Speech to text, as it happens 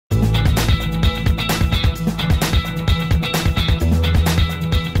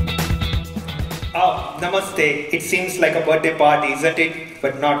Namaste. It seems like a birthday party, isn't it?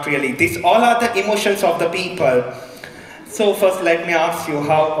 But not really. These all are the emotions of the people. So first let me ask you,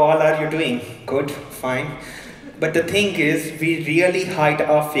 how all are you doing? Good, fine. But the thing is, we really hide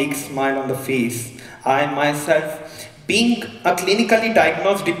our fake smile on the face. I myself, being a clinically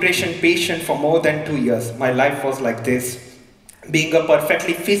diagnosed depression patient for more than 2 years, my life was like this. Being a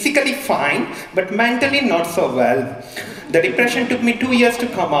perfectly physically fine, but mentally not so well. The depression took me 2 years to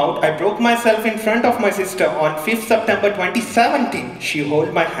come out. I broke myself in front of my sister on 5th September 2017. She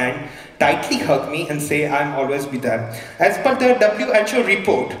held my hand, tightly hugged me and say, "I'll always be there." As per the WHO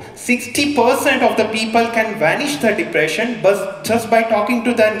report, 60% of the people can vanish the depression but just by talking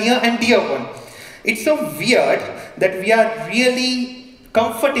to their near and dear one. It's so weird that we are really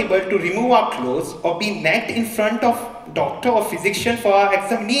comfortable to remove our clothes or be naked in front of doctor or physician for our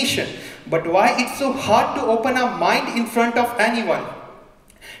examination. But why it's so hard to open our mind in front of anyone?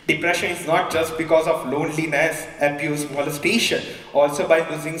 Depression is not just because of loneliness, abuse, molestation, also by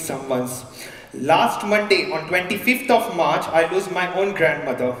losing someone's. Last Monday, on 25th of March, I lost my own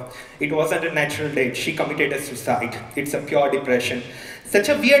grandmother. It wasn't a natural death. She committed a suicide. It's a pure depression. Such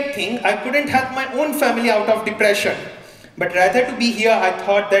a weird thing, I couldn't help my own family out of depression. But rather to be here, I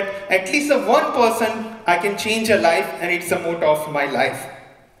thought that at least one person I can change a life, and it's the motto of my life.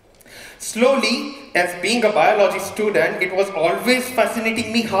 Slowly, as being a biology student, it was always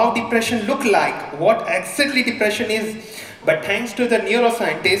fascinating me how depression looked like, what exactly depression is. But thanks to the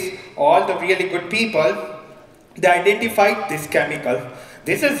neuroscientists, all the really good people, they identified this chemical.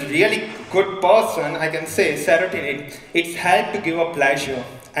 This is really good person, I can say, serotonin. It's helped to give a pleasure,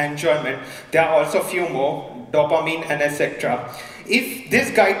 enjoyment. There are also a few more, dopamine and etc. If this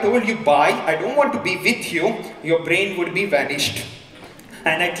guy told you, "Bye, I don't want to be with you," your brain would be vanished.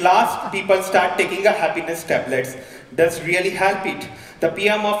 And at last, people start taking a happiness tablets. Does really help it. The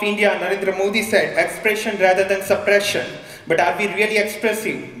PM of India, Narendra Modi, said, "Expression rather than suppression." But are we really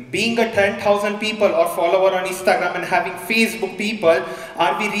expressive? Being a 10,000 people or follower on Instagram and having Facebook people,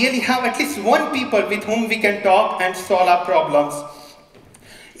 are we really have at least one people with whom we can talk and solve our problems?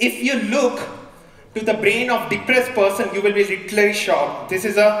 If you look to the brain of depressed person, you will be literally shocked. This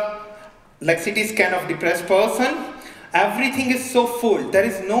is a CT scan of depressed person. Everything is so full. There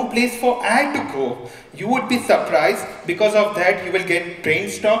is no place for air to go. You would be surprised. Because of that, you will get brain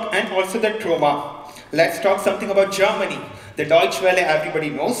shock and also the trauma. Let's talk something about Germany. The Deutsche Welle, everybody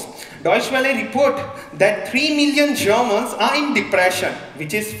knows. Deutsche Welle report that 3 million Germans are in depression,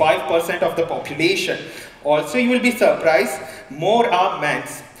 which is 5% of the population. Also, you will be surprised, more are men.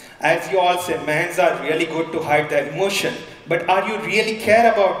 As you all say, men are really good to hide their emotion. But are you really care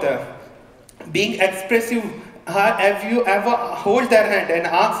about them? Being expressive, have you ever hold their hand and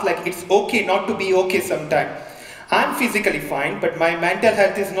ask like, it's okay not to be okay sometimes? I'm physically fine, but my mental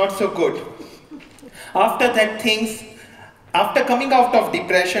health is not so good. After coming out of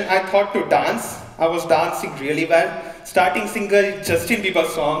depression, I thought to dance. I was dancing really well. Starting singer Justin Bieber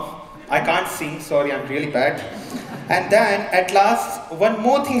song. I can't sing, sorry, I'm really bad. And then, at last, one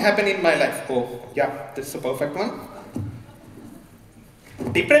more thing happened in my life. Oh, yeah, this is a perfect one.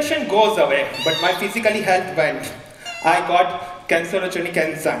 Depression goes away, but my physical health went. I got cancerogenic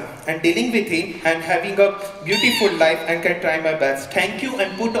enzyme, and dealing with it and having a beautiful life and can try my best. Thank you,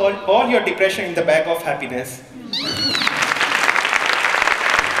 and put all your depression in the bag of happiness.